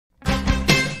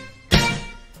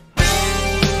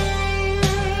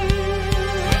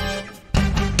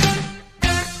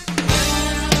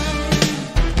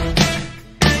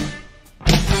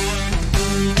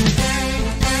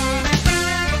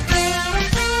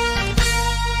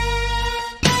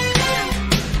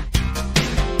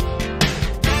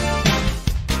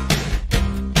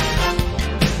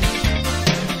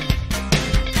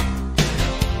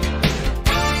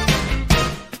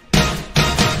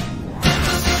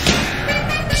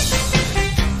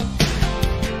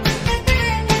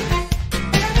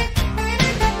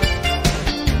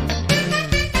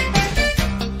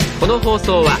の放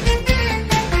送は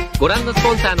ご覧のス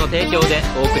ポンサーの提供で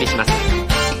お送りします。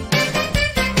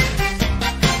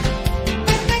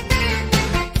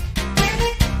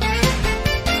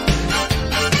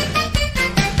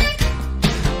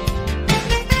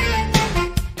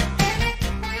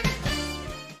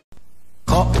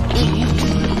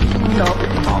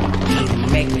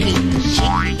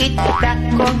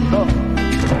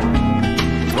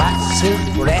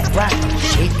忘れは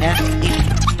しない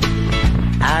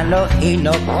あの日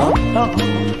のこと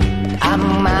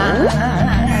甘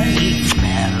いメ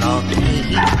ロデ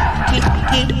ィー聴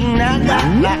きなが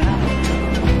ら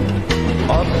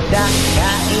お互い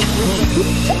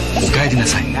におかえりな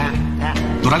さい。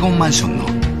ドラゴンマンションの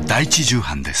第一重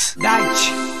版です。大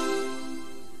地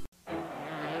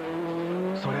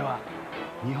それは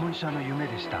日本車の夢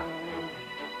でした。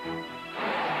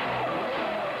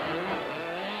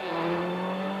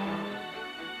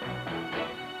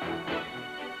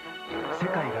世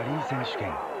界ラリー選手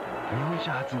権日本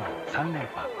車初の3連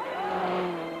覇。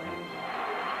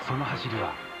その走り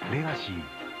はレガシ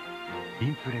ー、イ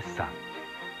ンプレッサ、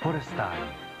フォレスターに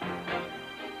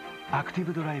アクティ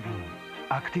ブドライビング、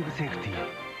アクティブセーフティー、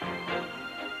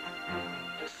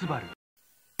スバル。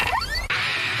今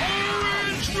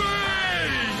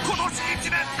年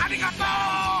1年ありがと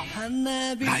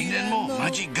う。来年もマ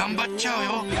ジ頑張っちゃう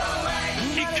よ。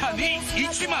一家に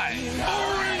1枚オ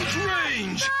レンジ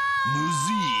レンジ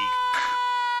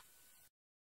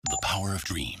The power of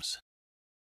dreams。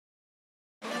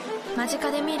 間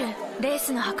近で見るレー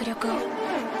スの迫力を、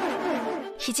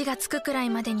肘がつくくらい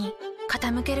までに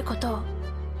傾けることを、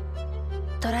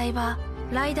ドライバ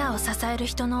ーライダーを支える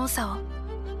人の多さを、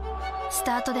ス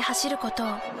タートで走ることを、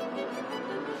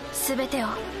全てを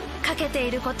かけて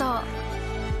いることを。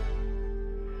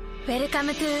ウェルカ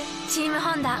ムトゥチーム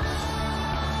ホンダ。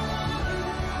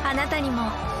あなたに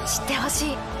も知ってほ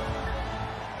しい。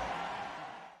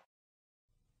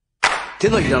手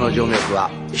のひらの静脈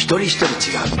は一人一人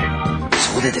違う。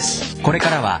そうでです。これか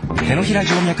らは手のひら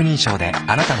静脈認証で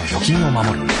あなたの預金を守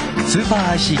るスーパ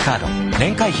ー IC カード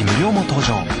年会費無料も登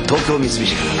場。東京三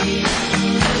菱カ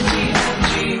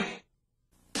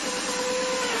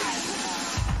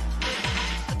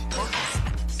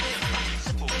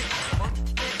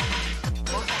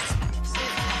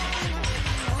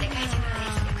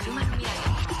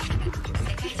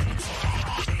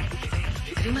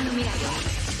車の未来を。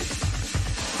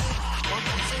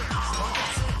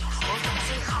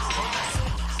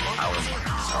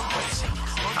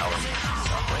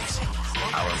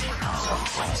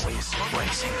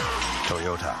ト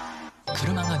ヨタ。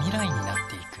車が未来になっ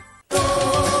ていく。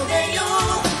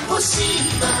星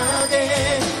ま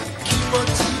で気持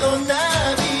ちをな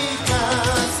びか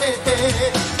せて、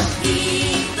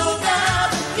人が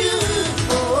言う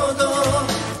ほど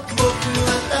僕は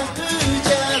タフじ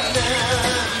ゃない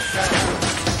さ。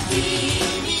君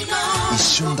の一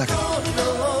瞬だけど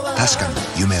確かに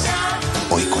夢を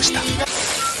追い越した。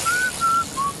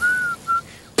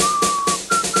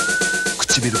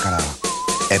唇から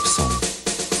エプソン。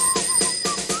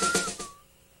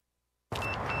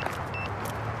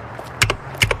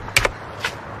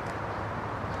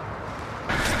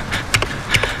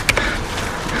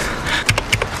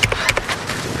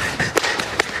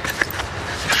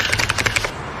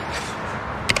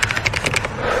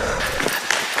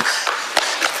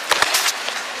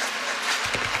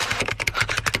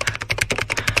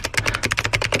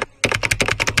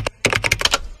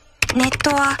ネッ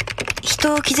トは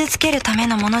人を傷つけるため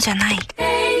のものじゃない。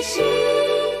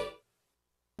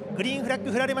グリーンフラッ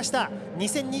グ振られました。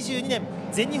2022年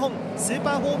全日本スー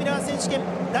パーフォーミュラー選手権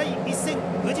第1戦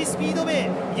富士スピードウェイ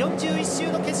41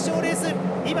周の決勝レース、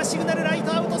今シグナルライ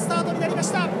トアウトスタートになりま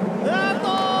した。なん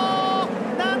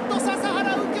と笹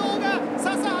原右京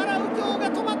が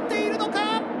止まっているの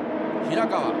か。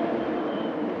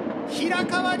平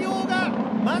川亮が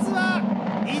まずは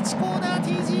1コーナー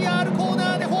TGR コー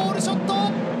ナーでホールショッ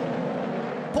ト。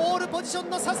ポールポジション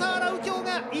の笹原右京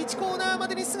が1コーナーま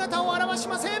でに姿を現し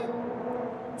ません。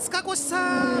塚越さ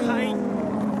ん、はい、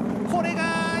これが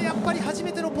やっぱり初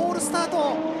めてのポールスター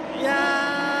ト。い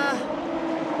や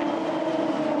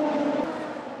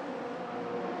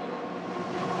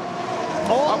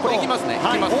これいきますね。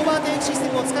はい、オーバーテイクシステ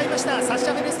ムを使いました。サッシ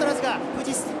ャ・フェネストラズが富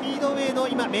士スピードウェイの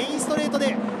今メインストレート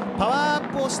でパワーア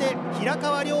ップをして平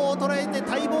川亮を捉えて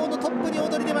待望のトップに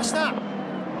躍り出ました。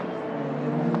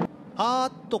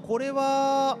これ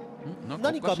は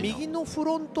何か右のフ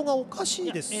ロントがおかし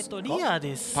いですか。リア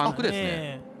です。パンクです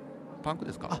ね。パンク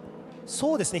ですか。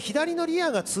そうですね、左のリ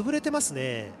アが潰れてます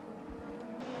ね。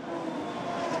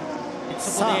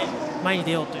そこで前に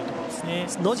出ようというところで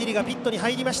野尻がピットに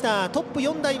入りました。トップ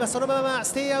4台はそのまま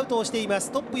ステイアウトをしていま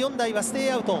す。トップ4台はステ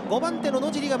イアウト。5番手の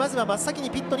野尻がまずは真っ先に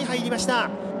ピットに入りました。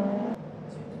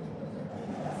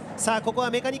さあここは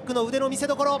メカニックの腕の見せ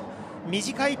所。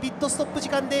短いピットストップ時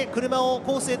間で車を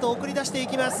コースへと送り出してい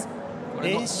きます。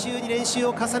練習に練習を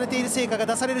重ねている成果が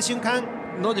出される瞬間。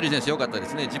野尻選手良かったで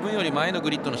すね。自分より前の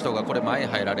グリッドの人がこれ前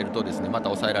入られるとですね、また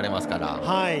抑えられますから、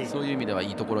そういう意味では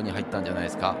いいところに入ったんじゃないで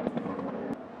すか。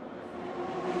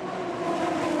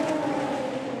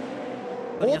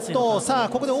おっと、さあ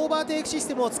ここでオーバーテイクシス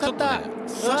テムを使った、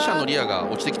サッシャのリアが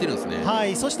落ちてきてるんです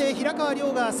ね。そして平川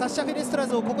亮がサッシャ・フェレストラ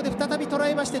ズをここで再び捉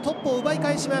えましてトップを奪い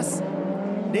返します。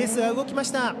レースが動きまし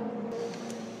た。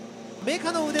メ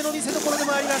カの腕の見せ所で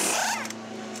もあります。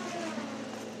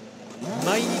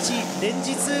毎日連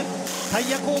日タ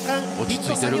イヤ交換ピッ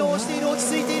ト作業をしている。落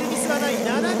ち着いている。ミスはない。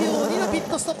7秒2のピッ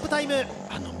トストップタイム。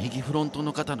右フロント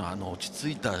の方の落ち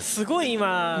着いた、すごい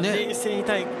今、冷静に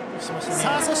対応しましたね。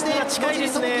さあそして近いで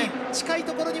すね。近い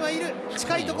ところにはいる。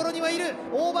近いところにはいる。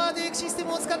オーバーテイクシステ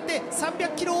ムを使って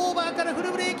300キロオーバーからフ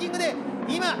ルブレーキングで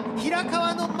今平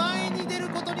川の前に出る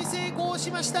ことに成功し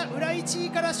ました。裏1位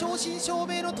から正真正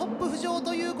銘のトップ浮上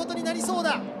ということになりそう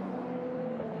だ。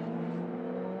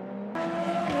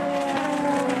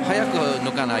早く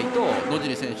抜かないと野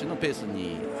尻選手のペース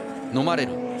に飲まれ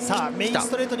る。さあメイン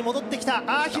ストレートに戻ってきた。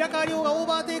平川亮がオー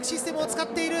バーテイクシステムを使っ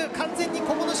ている。完全に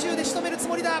ここの周で仕留めるつ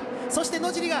もりだ。そして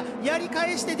野尻がやり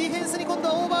返してディフェンスに今度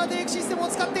はオーバーテイクシステムを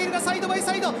使っているが、サイドバイ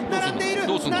サイド並んでいる。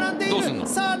並んでいる。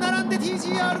さあ並んで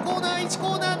TGR コーナー1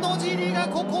コーナー。野尻が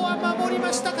ここは守り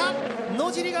ましたか。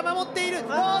野尻が守っている。お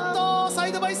っとサ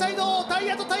イドバイサイド、タイ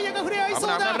ヤとタイヤが触れ合いそう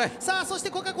だ。さあそして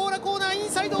コカ・コーラコーナーイン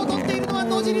サイドを取っているのは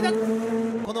野尻だ。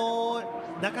この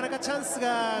なかなかチャンス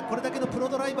がこれだけのプロ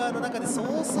ドライバーの中でそう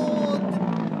そう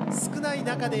少ない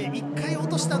中で1回落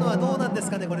としたのはどうなんです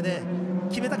かね。これね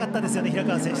決めたかったですよね、平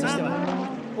川選手としては。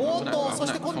おっとそ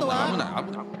して今度は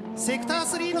セクター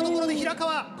3のところで平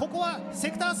川、ここはセ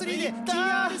クター3で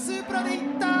TR スープラでい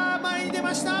った。前に出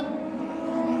ました。オ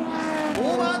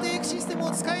ーバーテイクシステム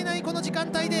を使えないこの時間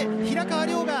帯で平川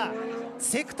亮が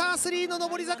セクター3の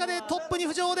上り坂でトップに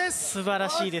浮上です。素晴ら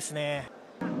しいですね。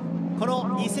こ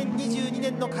の2022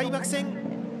年の開幕戦、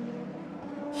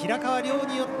平川亮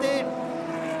によって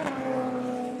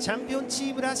チャンピオンチ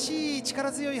ームらしい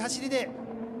力強い走りで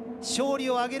勝利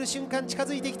を挙げる瞬間近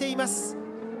づいてきています。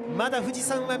まだ富士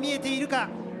山は見えているか。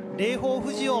霊峰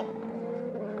富士を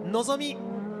望み、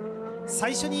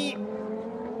最初に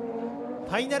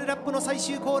ファイナルラップの最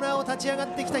終コーナーを立ち上がっ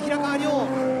てきた平川亮。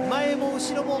前も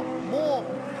後ろもも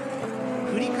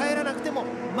う振り返らなくても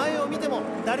前を見ても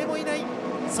誰もいない。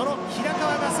その平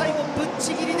川が最後ぶっ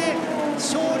ちぎりで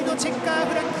勝利のチェッカー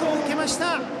フラッグを受けまし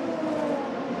た。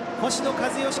星野和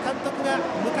義監督が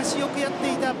昔よくやっ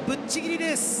ていたぶっちぎり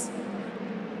レース。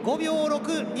5秒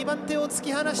6、2番手を突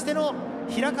き放しての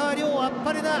平川亮あっ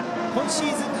ぱれな今シ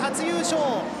ーズン初優勝。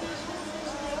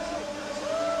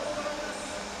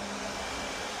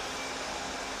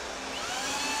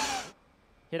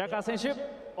平川選手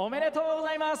おめでとうご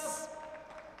ざいます。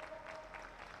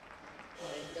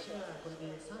これ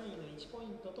で3位の1ポイ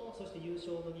ントと、そして優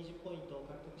勝の20ポイントを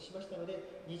獲得しましたの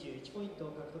で21ポイント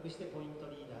を獲得してポイント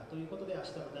リーダーということで明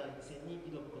日の第2戦に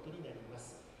挑むことになりま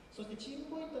す。そしてチー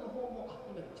ムポイントの方も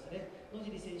今出ましたね。野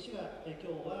尻選手が今日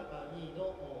は2位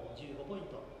の15ポイン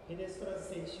ト、フェネストラズ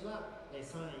選手は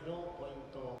3位のポイン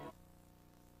ト。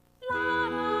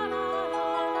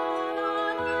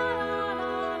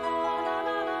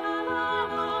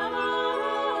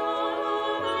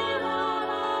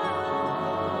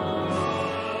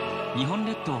日本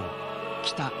列島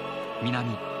北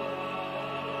南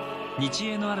日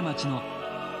英のある町の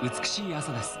美しい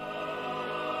朝です。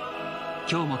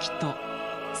今日もきっと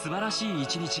素晴らしい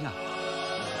一日が。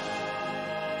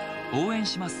応援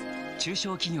します。中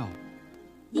小企業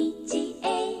日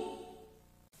英。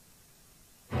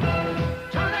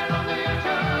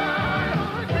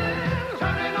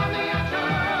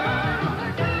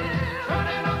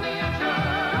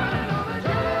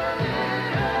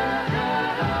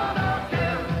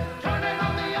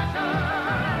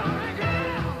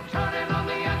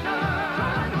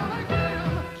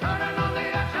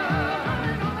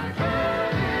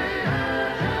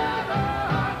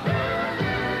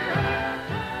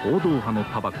王道派の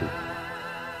タバコ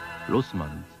ロスマ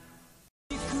ンズ。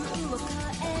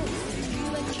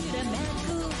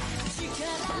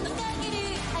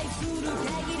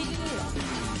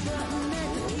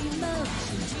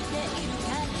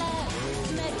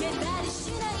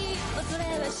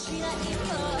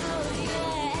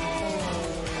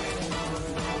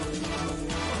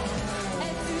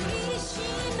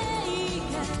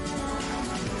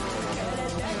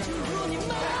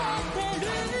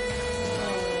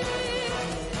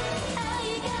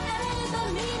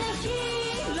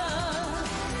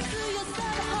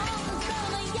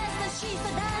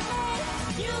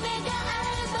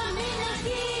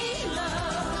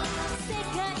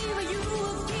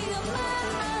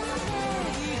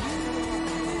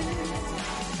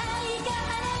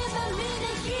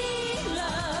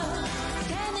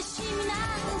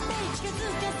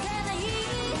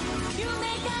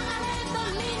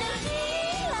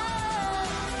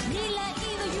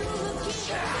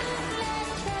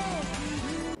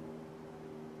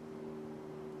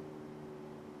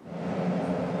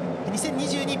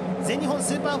2022全日本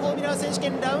スーパーフォーミュラー選手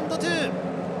権ラウンド2、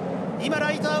今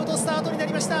ライトアウトスタートにな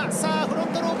りました。さあフロン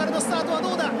トローカルのスタートは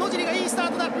どうだ。野尻がいいスタ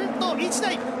ートだ。1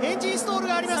台エンジンストール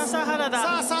があります。さ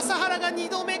あ笹原が2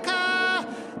度目か。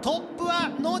トップ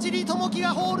は野尻智樹が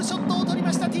ホールショットを取り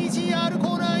ました。 TGR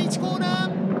コーナー1コーナ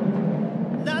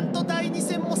ー、なんと第2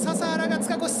戦も笹原が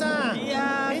塚越さん、い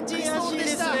やーエンジンストールで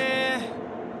した。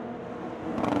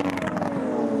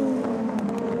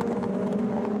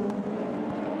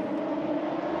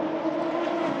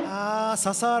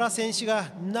笹原選手が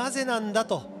なぜなんだ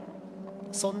と、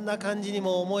そんな感じに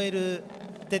も思える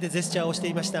手でジェスチャーをして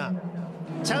いました。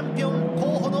チャンピオン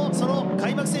候補のその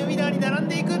開幕戦ウィナーに並ん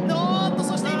でいく。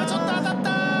そして今ちょっと当たっ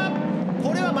た。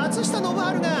これは松下信治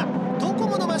がドコ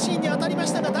モのマシーンに当たりま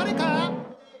したが、誰か、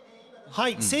は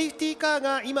い、セーフティーカー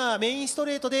が今メインスト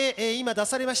レートで、今出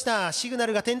されました。シグナ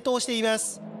ルが点灯していま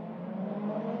す。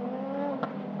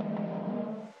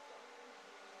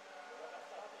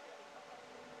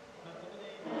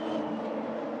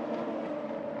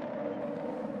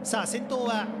さあ先頭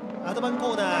はアドバン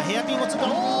コーナー、ヘアピンをつく。おー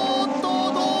っと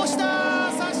どうした。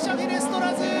サッシャ・フェレスト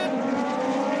ラズ、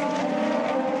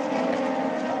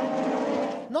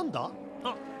なんだ。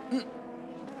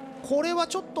これは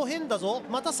ちょっと変だぞ。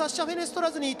またサッシャ・フェレスト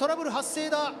ラズにトラブル発生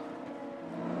だ。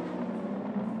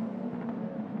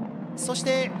そし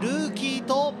てルーキー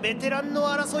とベテランの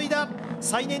争いだ。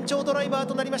最年長ドライバー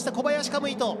となりました小林可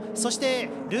夢と、そして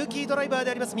ルーキードライバー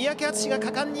であります三宅敦が果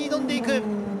敢に挑んでいく。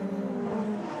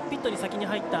ピットに先に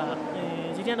入った、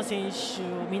ジュリアナ選手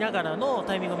を見ながらの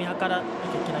タイミングを見計らなきゃい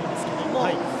けないんですけども、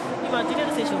今ジュリア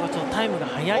ナ選手の方がちょっとタイムが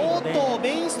速いので、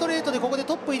メインストレートでここで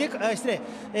トップ入れ失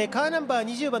礼、カーナンバー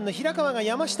20番の平川が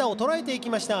山下を捉えていき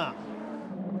ました。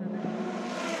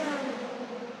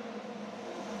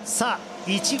さあ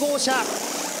1号車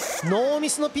ノーミ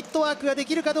スのピットワークがで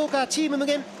きるかどうか。チーム無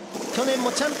限、去年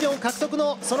もチャンピオン獲得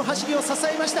のその走りを支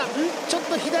えました。ちょっ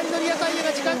と左のリアタイヤ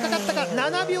が時間かかったか。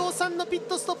7秒3のピッ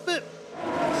トストップ。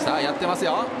さあやってます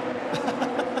よ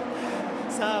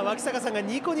さあ脇坂さんが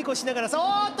ニコニコしながら、さ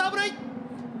あおっと危ない。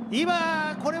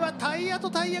今これはタイヤと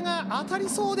タイヤが当たり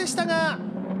そうでしたが、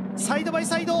サイドバイ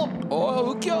サイド、お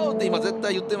お右京って今絶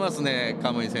対言ってますね、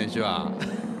カムイ選手は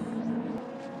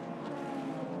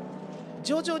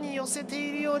徐々に寄せて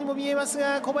いるようにも見えます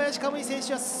が、小林可夢選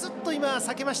手はすっと今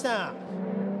避けました。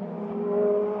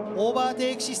オーバー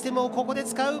テイクシステムをここで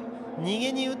使う。逃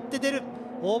げに打って出る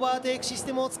オーバーテイクシス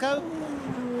テムを使う。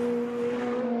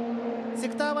セ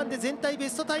クター1で全体ベ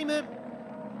ストタイム。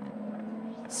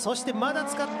そしてまだ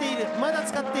使っている、まだ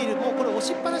使っている。もうこれ押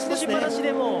しっぱなしですね。押しっぱなし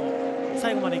でも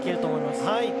最後までいけると思います。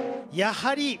はい、や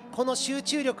はりこの集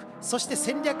中力、そして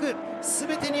戦略、す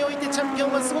べてにおいてチャンピオ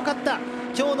ンはすごかった。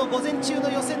今日の午前中の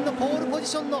予選のポールポジ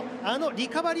ションのリ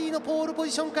カバリーのポールポ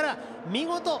ジションから見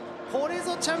事これ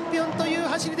ぞチャンピオンという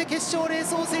走りで決勝レー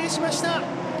スを制しました。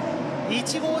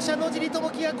1号車野尻智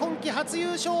樹が今季初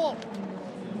優勝。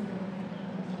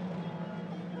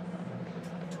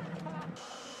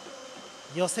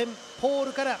予選ポー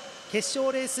ルから決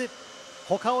勝レース、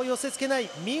他を寄せ付けない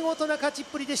見事な勝ちっ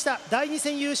ぷりでした。第2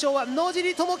戦優勝は野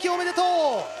尻智樹、おめでとう。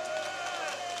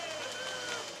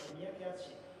三宅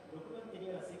敦、6番手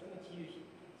には関口雄飛、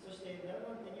そして7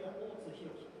番手には大津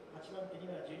弘樹、8番手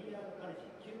にはジュリアーノ・カレジ、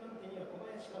9番手には小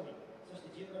林可夢、そし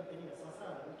て10番手には笹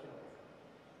原右京、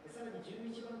さらに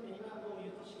11番手には大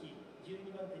湯俊樹、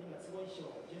12番手には坪井翔、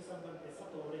13番手佐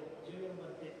藤蓮、14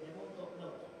番手山本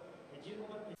直樹、15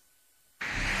番手。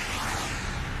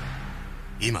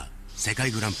今世界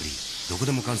グランプリどこ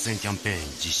でも観戦キャンペーン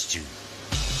実施中。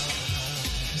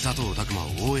佐藤拓磨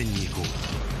を応援に行こ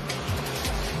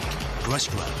う。詳し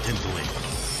くは店頭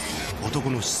へ。男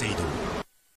の資生堂。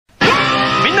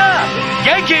みんな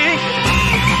元気？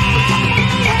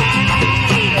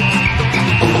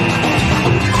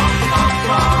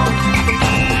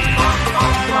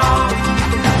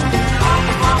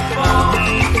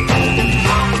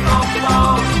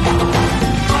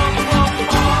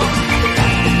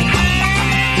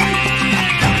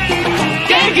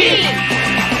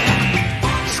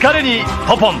疲れに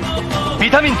ポポン、ビ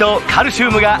タミンとカルシ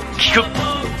ウムが効く。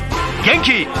元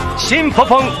気新ポ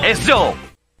ポン S 錠。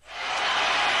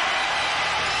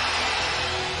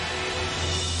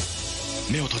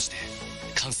目を閉じて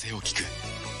歓声を聞く。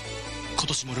今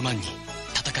年もルマンに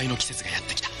戦いの季節がやっ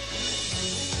てきた。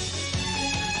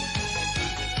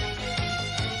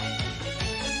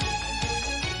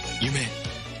夢、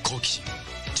好奇心、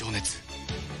情熱、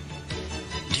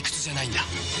理屈じゃないんだ。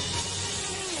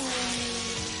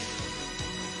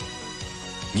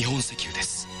日本石油で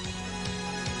す。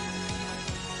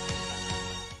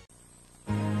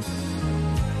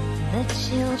The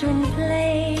children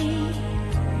play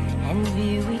and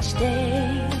view each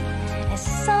day as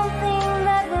something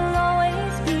that will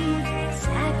always be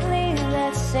exactly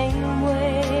that same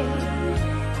way.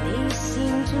 They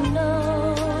seem to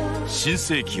know 新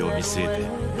世紀を見据えて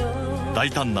大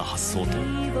胆な発想と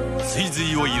追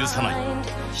随を許さない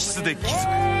質で築く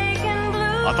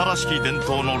新しき伝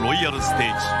統のロイヤルステージ、ヨ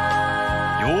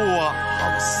ーア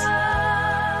ハウス。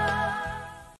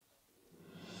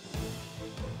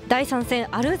第3戦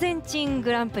アルゼンチン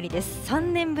グランプリです。3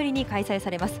年ぶりに開催さ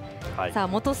れます。さあ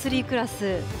モト3クラ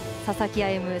ス、佐々木歩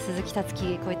夢、鈴木達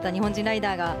樹、こういった日本人ライ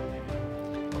ダーが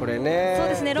これね、そう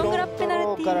ですね、ロングラップペナルテ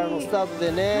ィーからのスタート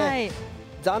でね、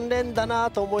残念だな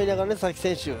と思いながらね、佐々木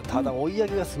選手、ただ追い上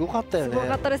げがすごかったよね。すご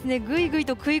かったですね、ぐいぐい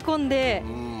と食い込んで、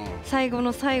最後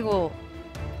の最後、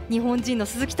日本人の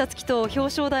鈴木達樹と表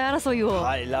彰台争いを、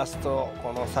ラスト、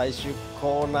この最終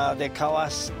コーナーでかわ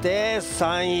して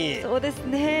3位、そうです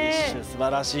ね、素晴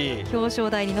らしい、表彰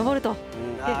台に上ると。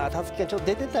達樹がちょっと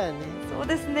出てたよね。そう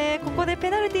ですね、ここでペ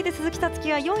ナルティーで鈴木達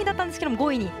樹が4位だったんですけども、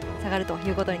5位に下がるとい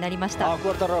うことになりました。ク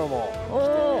ワタラロも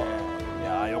い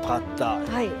やよかった、日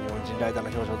本人ライダーの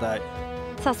表彰台。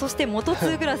さあそしてモト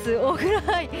2クラス小倉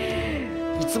愛、い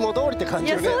つも通りって感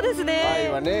じるね。そうですね、愛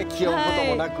はね、気負うこと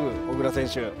もなく、小倉選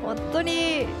手本当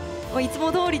にいつ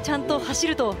も通りちゃんと走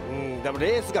ると、でも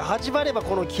レースが始まれば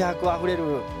この気迫あふれ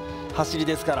る走り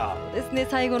ですから。ですね、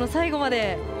最後の最後ま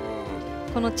で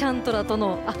このチャントラと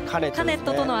のカネッ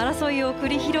トとの争いを繰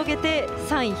り広げて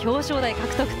3位表彰台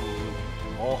獲得。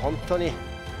もう本当に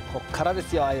こっからで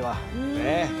すよ、愛は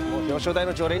ね、もう表彰台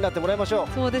の常連になってもらいましょう。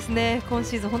そうですね、今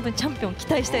シーズン本当にチャンピオン期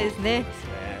待したいですね。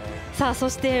さあそ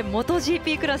して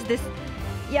MotoGP クラスです。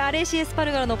いやレイシー・エスパ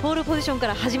ルガラのポールポジションか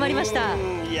ら始まりました。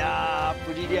いや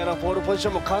プリリアのポールポジシ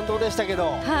ョンも感動でしたけ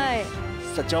ど、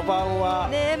さあ序盤は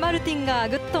ね、マルティンが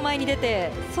ぐっと前に出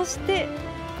て、そして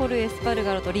ポル・エスパル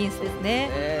ガラとリンスですね。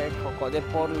ここで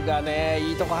ポルがね、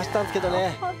いいとこ走ったんですけど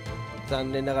ね、残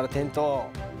念ながら転倒。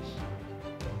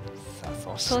さ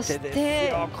あそしてで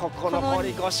すよ、ここのポリ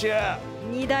5周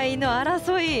2台の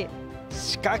争い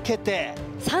仕掛けて、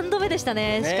3度目でした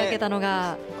ね、仕掛けたの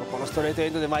がここのストレートエ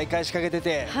ンドで毎回仕掛けて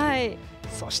て、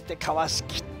そしてかわし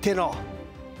きっての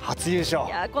初優勝。い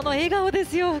やこの笑顔で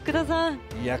すよ、福田さん。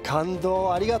いや感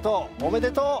動、ありがとう、おめ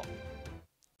でとう。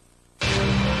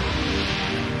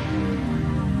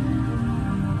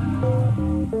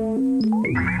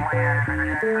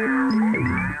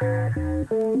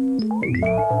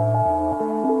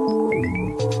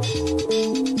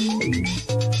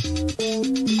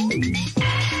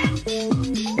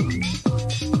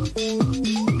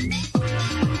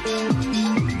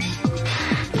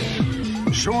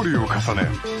勝利を重ね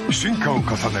進化を重ね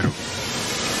る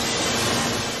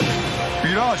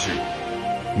ビラージュ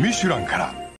ミシュランから。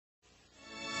秋よ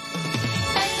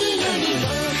りも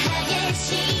激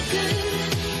しく、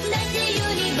夏よ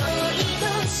りも愛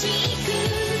しく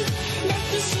抱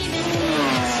きしめて。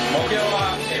目標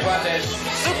は F1 で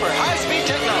す。 Super High Speed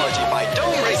Technology by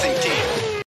Dome Racing Team。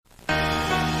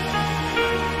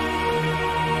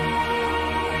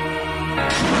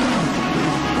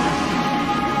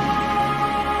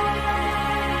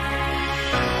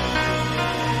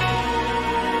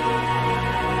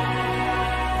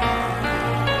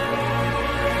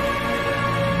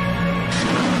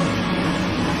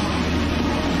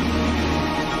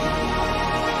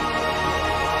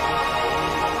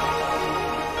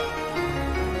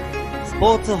ス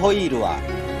ポーツホイールは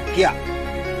ギア。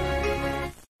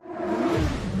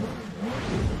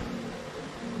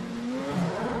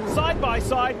Side by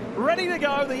side, ready to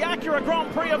go. The Acura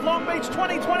Grand Prix of Long Beach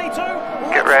 2022.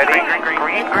 Get ready.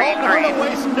 Green.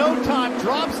 Wastes no time,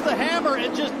 drops the hammer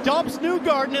and just dumps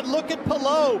Newgarden. And look at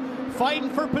Palou fighting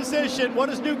for position. What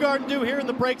does Newgarden do here in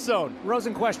the break zone?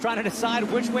 Rosenquist trying to decide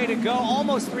which way to go.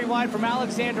 Almost 3 wide from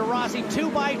Alexander Rossi. 2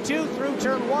 by 2 through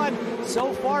turn 1.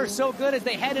 So far, so good as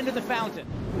they head into the fountain.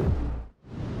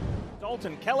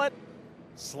 Dalton Kellett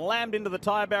slammed into the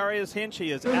tire barriers. Hinch,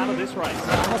 he is out of this race.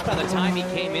 Almost by the time he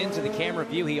came into the camera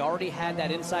view, he already had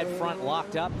that inside front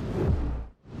locked up.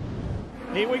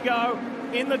 Here we go.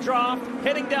 In the draft,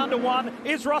 heading down to 1.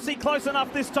 Is Rossi close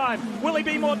enough this time? Will he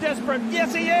be more desperate?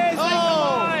 Yes, he is!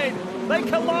 They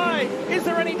collide! Is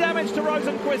there any damage to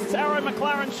Rosenquist's Arrow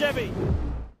McLaren Chevy?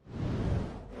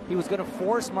 He was going to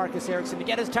force Marcus Ericsson to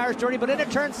get his tires dirty, but into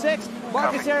turn 6,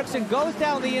 Marcus Ericsson goes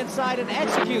down the inside and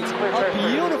executes a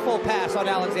beautiful pass on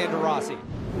Alexander Rossi.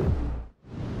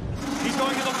 He's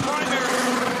going to the primary.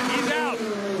 He's out.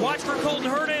 Watch for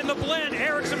Colton Herta in the blend.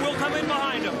 Ericsson will come in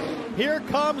behind him. Here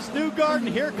comes Newgarden.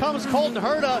 Here comes Colton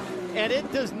Herta. And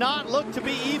it does not look to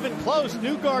be even close.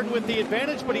 Newgarden with the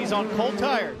advantage, but he's on cold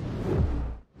tires.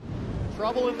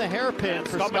 trouble in the hairpin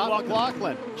for Scott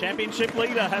McLaughlin. Championship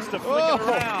leader has to flick it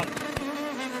around.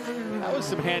 That was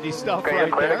some handy stuff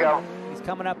right there. He's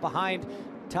coming up behind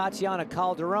Tatiana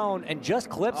Calderon and just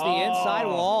clips the inside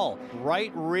wall.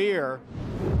 Right rear.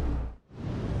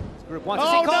 Group 1 to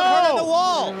see Colton Hurd on the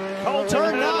wall. Colton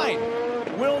Turn Hurd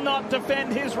 9. will not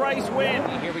defend his race win.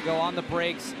 Here we go on the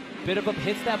brakes. Bit of a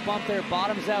hits that bump there,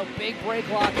 bottoms out, big brake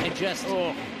lock, and just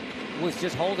was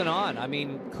just holding on. I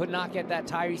mean, could not get that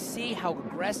tire. You see how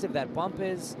aggressive that bump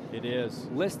is. It is.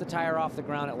 Lifts the tire off the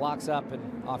ground, it locks up,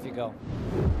 and off you go.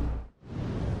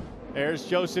 There's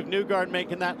Joseph Newgarden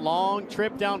making that long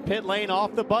trip down pit lane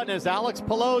off the button as Alex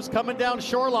Pallou's coming down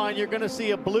shoreline. You're going to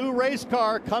see a blue race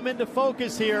car come into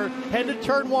focus here. Head to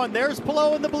turn 1. There's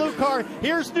Palou in the blue car.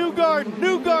 Here's Newgarden.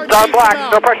 Newgarden. John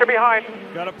Black, no pressure behind.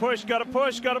 Got to push, got to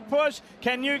push, got to push.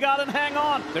 Can Newgarden hang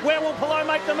on? Where will Palou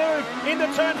make the move? Into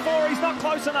turn 4, he's not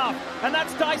close enough. And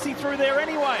that's dicey through there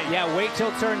anyway. Yeah, wait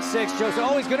till turn 6, Joseph.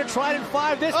 Oh, he's going to try it in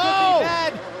 5. This could be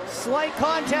bad. Slight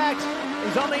contact.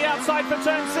 He's on the outside for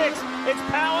turn 6. It's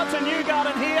power to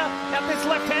Newgarden here at this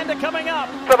left-hander coming up.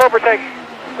 Some overtake.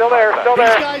 Still there, still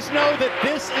there. These guys know that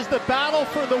this is the battle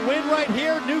for the win right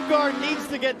here. Newgarden needs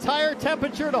to get tire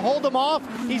temperature to hold him off.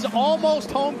 He's almost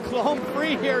home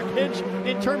free here, Kitch,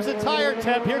 in terms of tire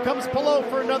temp. Here comes Palou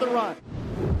for another run.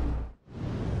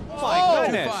 Oh my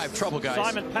goodness. 5 trouble, guys.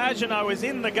 Simon Pagenaud is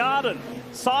in the garden,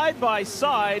 side by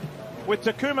side with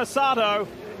Takuma Sato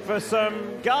for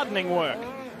some gardening work.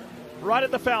 Right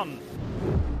at the fountain.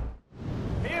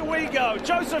 Here we go.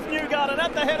 Joseph Newgarden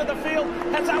at the head of the field.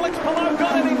 Has Alex Palou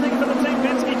got anything for the Team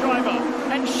Penske driver?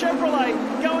 And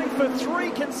Chevrolet going for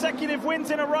 3 consecutive wins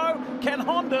in a row. Can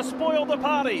Honda spoil the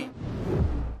party?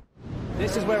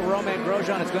 This is where Romain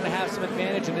Grosjean is going to have some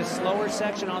advantage in this slower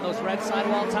section on those red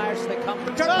sidewall tires as they come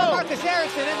from turn. Marcus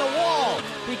Ericsson in the wall.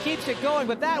 He keeps it going,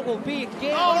 but that will be a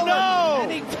game over. No!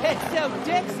 And he takes out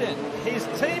Dixon. His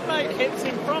teammate hits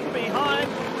him from behind.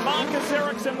 Marcus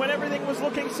Ericsson, when everything was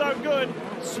looking so good,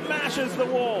 smashes the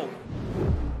wall.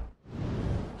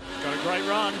 Got a great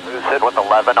run. Lucid with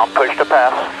 11 on push to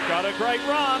pass. Got a great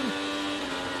run.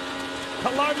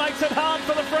 Palou makes it hard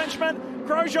for the Frenchman.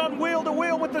 Grosjean wheel to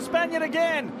wheel with the Spaniard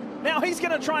again. Now he's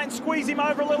going to try and squeeze him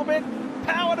over a little bit.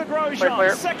 Power to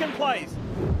Grosjean, second place.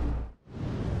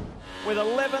 With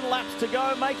 11 laps to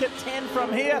go, make it 10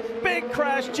 from here. Big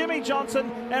crash, Jimmy Johnson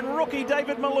and rookie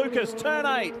David Malukas, turn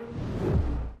 8.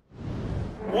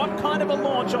 What kind of a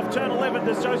launch off turn 11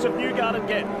 does Joseph Newgarden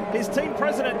get? His team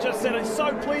president just said he's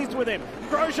so pleased with him.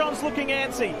 Grosjean's looking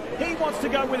antsy. He wants to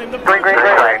go with him. The green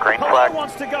flag.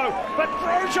 Wants to go, but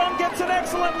Grosjean gets an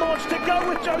excellent launch to go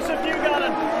with Joseph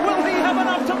Newgarden. Will he have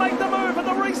enough to make the move at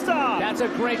the restart? That's a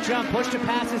great jump. Push to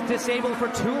pass is disabled for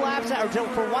 2 laps, or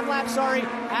for 1 lap, sorry,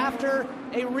 after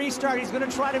a restart. He's going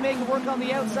to try to make it work on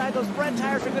the outside. Those front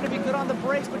tires are going to be good on the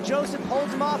brakes, but Joseph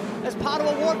holds him off as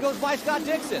Pato O'Ward goes by Scott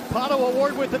Dixon. Pato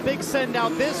O'Ward with the big send. Now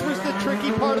this was the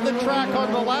tricky part of the track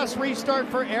on the last restart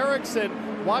for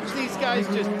Ericsson. Watch these guys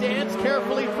just dance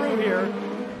carefully through here.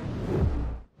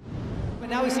 But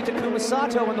now we see Takuma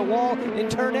Sato on the wall in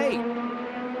turn 8.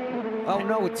 Oh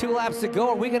no, with 2 laps to go,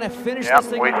 are we going to finish this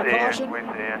thing with caution?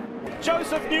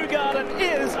 Joseph Newgarden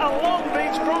is a Long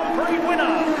Beach Grand Prix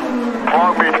winner.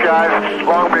 Long Beach, guys.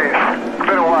 Long Beach. It's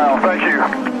been a while. Thank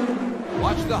you.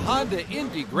 Watch the Honda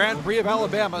Indy Grand Prix of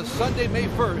Alabama Sunday, May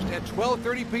 1st at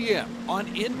 12:30 p.m. on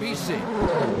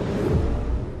NBC.